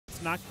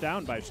gets knocked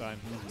down by Shine.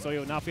 So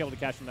you'll not be able to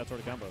catch him that sort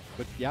of combo.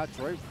 But yeah,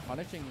 Tr0y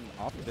punishing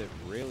off of it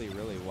really,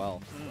 really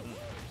well.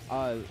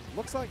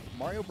 Looks like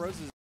Mario Bros.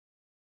 Is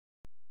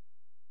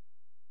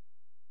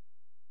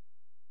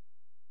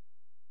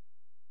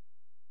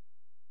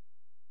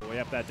way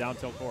up that down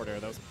tilt forward air.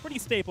 That was a pretty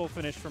staple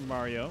finish from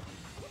Mario.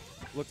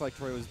 looked like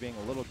Tr0y was being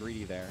a little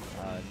greedy there,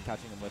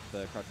 catching him with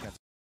the crouch cancel.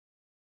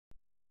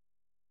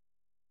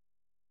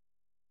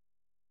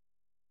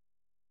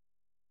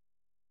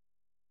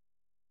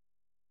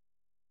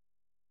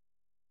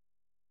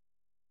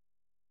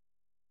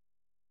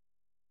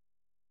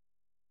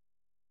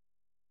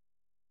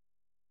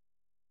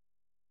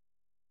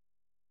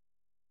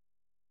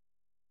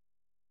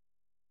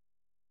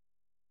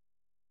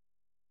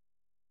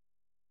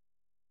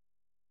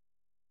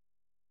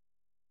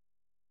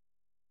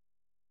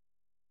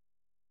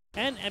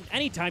 And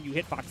anytime you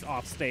hit Fox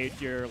off stage,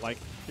 you're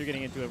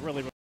getting into a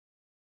really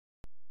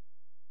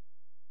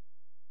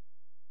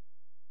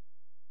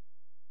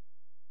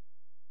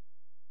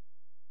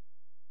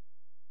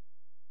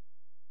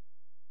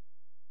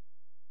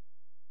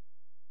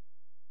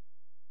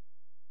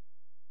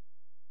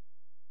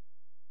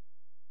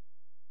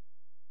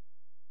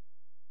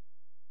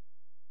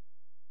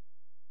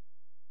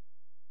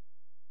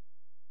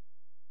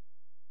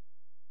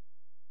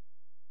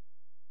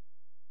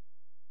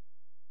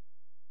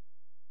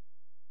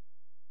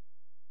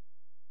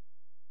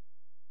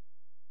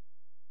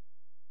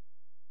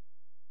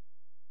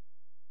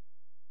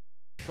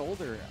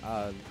shoulder,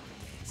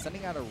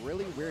 sending out a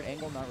really weird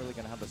angle, not really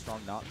going to have the strong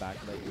knockback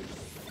that you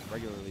would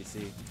regularly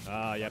see.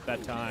 Yep,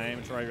 that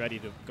time Tr0y ready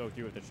to go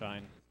through with the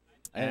Shine.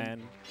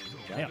 And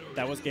yeah,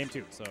 that was game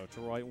 2, so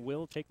Tr0y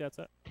will take that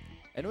set.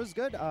 And it was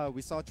good.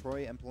 We saw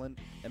Tr0y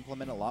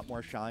implement a lot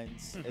more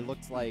shines. It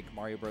looked like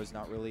Mario Bros.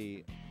 Not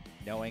really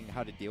knowing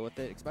how to deal with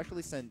it,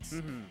 especially since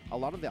a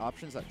lot of the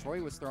options that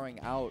Tr0y was throwing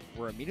out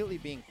were immediately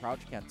being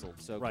crouch canceled.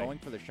 So going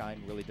for the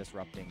shine really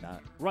disrupting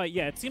that. Right,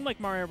 yeah, it seemed like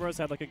Mario Bros.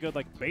 Had like a good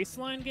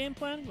baseline game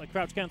plan, like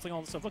crouch canceling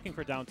all the stuff, looking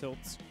for down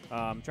tilts,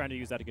 trying to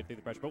use that to get through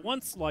the pressure. But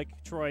once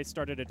Tr0y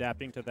started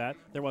adapting to that,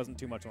 there wasn't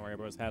too much Mario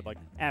Bros. Had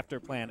after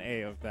plan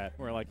A of that,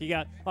 where he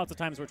got lots of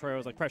times where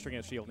Tr0y was pressuring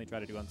his shield and he tried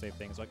to do unsafe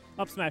things, like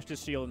up smashed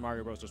his shield and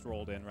Mario Bros. Just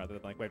rolled in rather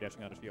than wave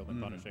dashing out his shield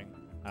and punishing.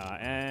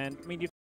 And I mean,